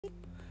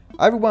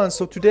Hi everyone,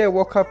 so today I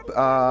woke up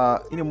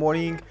in the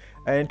morning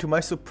and to my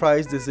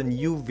surprise there's a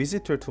new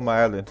visitor to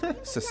my island.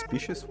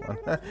 Suspicious one.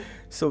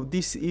 So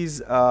this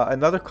is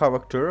another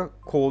character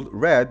called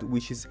Red,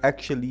 which is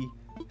actually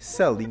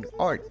selling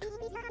art.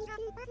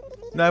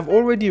 Now I've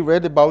already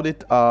read about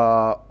it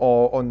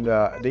on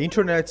the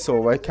internet,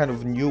 so I kind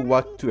of knew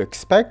what to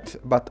expect,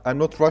 but I'm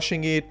not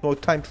rushing it, no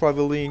time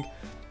traveling.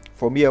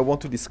 For me, I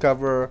want to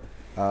discover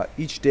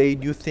each day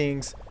new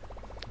things.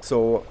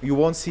 So you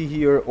won't see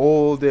here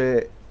all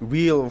the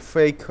real or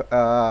fake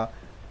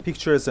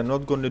pictures. I'm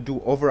not going to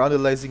do over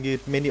analyzing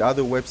it. Many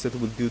other websites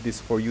will do this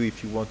for you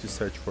if you want to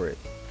search for it.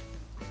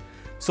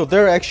 So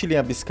there actually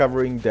I'm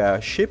discovering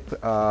the ship,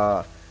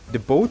 the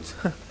boat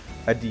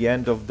at the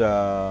end of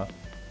the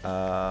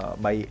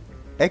my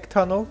egg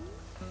tunnel.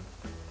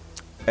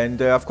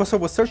 And of course I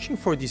was searching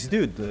for this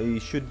dude.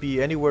 He should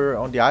be anywhere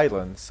on the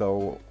island,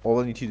 so all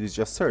I need to do is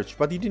just search.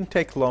 But it didn't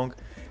take long,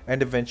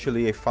 and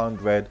eventually I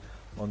found Red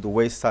on the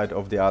west side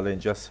of the island,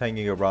 just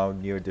hanging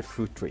around near the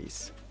fruit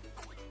trees.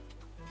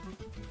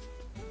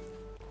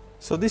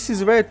 So this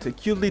is Red, a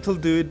cute little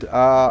dude,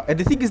 and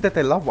the thing is that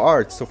I love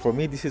art, so for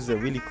me this is a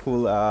really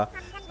cool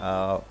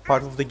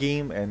part of the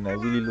game, and I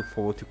really look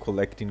forward to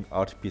collecting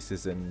art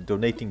pieces and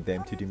donating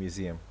them to the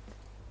museum.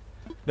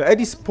 Now at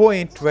this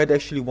point Red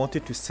actually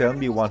wanted to sell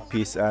me one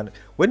piece, and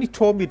when he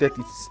told me that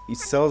it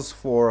sells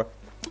for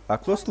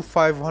close to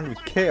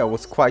 500k, I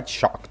was quite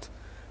shocked.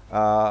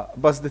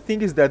 But the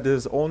thing is that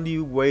the only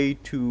way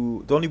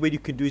you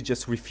can do is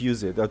just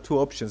refuse it. There are two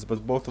options,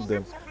 but both of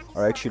them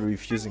are actually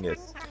refusing it.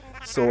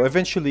 So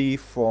eventually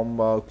from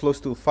close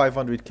to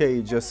 500k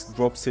it just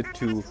drops it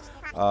to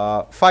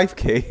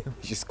 5k,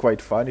 which is quite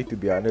funny to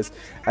be honest.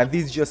 And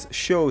this just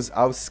shows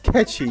how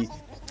sketchy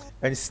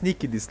and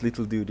sneaky this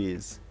little dude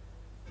is.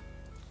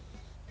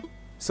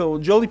 So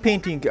Jolly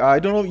Painting, I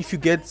don't know if you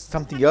get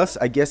something else.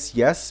 I guess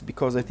yes,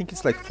 because I think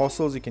it's like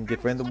fossils, you can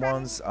get random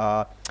ones.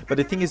 But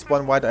the thing is,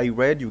 what I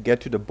read, you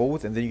get to the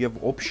boat and then you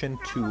have option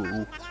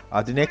to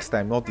the next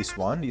time, not this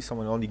one. This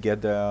one only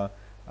get the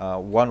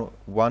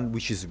one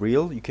which is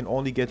real. You can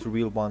only get a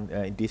real one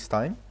this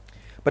time.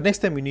 But next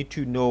time you need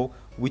to know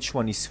which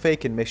one is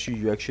fake and make sure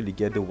you actually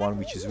get the one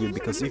which is real,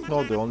 because if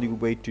not, the only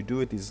way to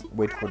do it is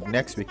wait for the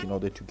next week in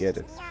order to get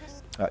it.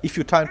 If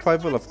you time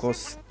travel, of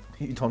course,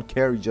 you don't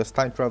care, you just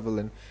time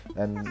travel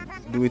and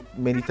do it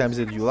many times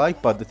that you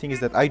like. But the thing is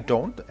that I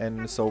don't,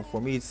 and so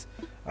for me it's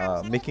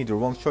making the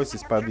wrong choice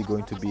is probably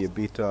going to be a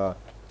bit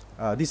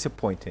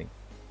disappointing.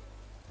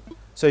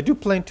 So I do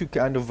plan to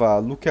kind of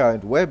look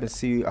at the web and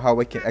see how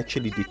I can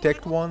actually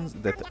detect ones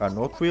that are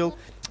not real.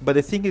 But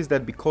the thing is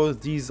that because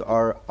these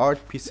are art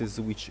pieces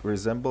which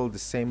resemble the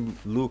same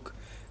look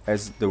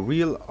as the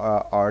real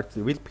art,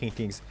 the real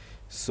paintings,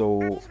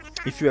 so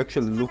if you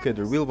actually look at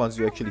the real ones,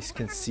 you actually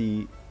can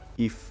see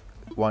if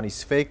one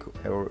is fake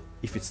or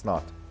if it's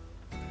not.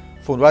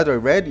 From what I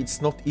read,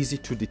 it's not easy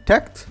to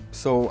detect,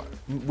 so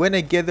when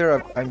I get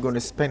there I'm going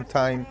to spend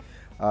time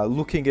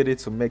looking at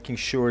it, so making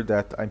sure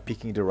that I'm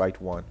picking the right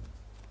one.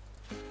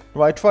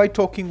 Now, I tried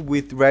talking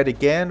with Red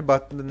again,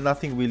 but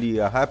nothing really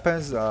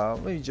happens.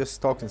 He just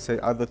talks and say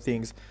other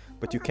things,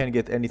 but you can't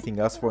get anything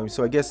else for him.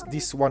 So I guess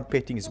this one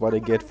painting is what I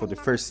get for the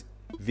first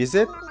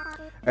visit,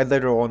 and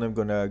later on I'm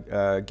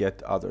gonna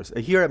get others.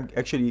 Here I'm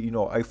actually,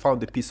 I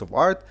found a piece of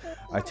art.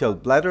 I tell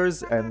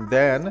Blathers, and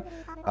then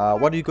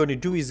what you're gonna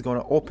do is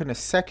gonna open a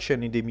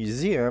section in the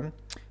museum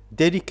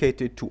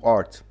dedicated to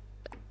art.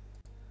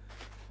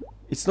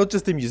 It's not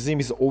just the museum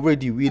is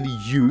already really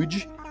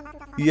huge.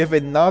 You have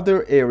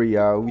another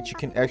area which you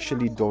can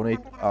actually donate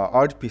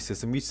art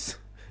pieces, and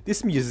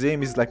this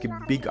museum is like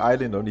a big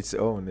island on its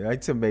own.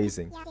 It's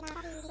amazing.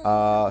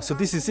 So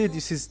this is it.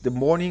 This is the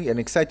morning, an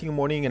exciting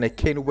morning, and I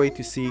can't wait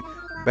to see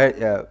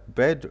Red?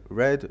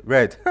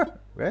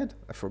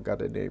 I forgot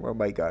the name. Oh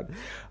my god.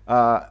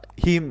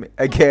 Him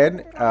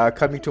again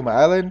coming to my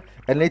island,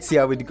 and let's see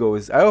how it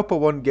goes. I hope I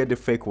won't get the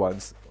fake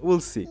ones. We'll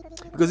see.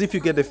 Because if you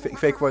get the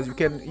fake ones, you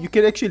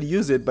can actually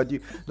use it, but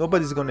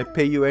nobody's gonna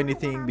pay you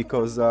anything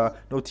because no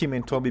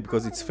teammate told me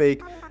because it's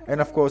fake,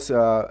 and of course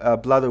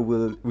Bladder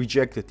will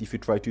reject it if you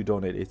try to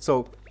donate it.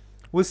 So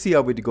we'll see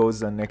how it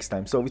goes next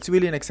time. So it's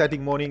really an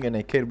exciting morning, and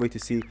I can't wait to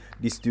see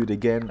this dude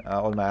again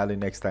on my island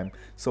next time.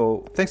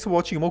 So thanks for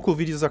watching. More cool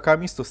videos are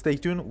coming, so stay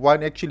tuned.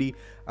 One actually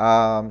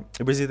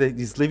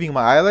is leaving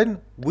my island.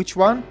 Which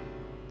one?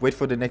 Wait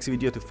for the next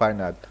video to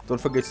find out.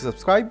 Don't forget to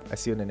subscribe. I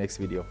see you in the next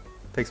video.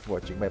 Thanks for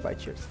watching. Bye bye.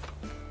 Cheers.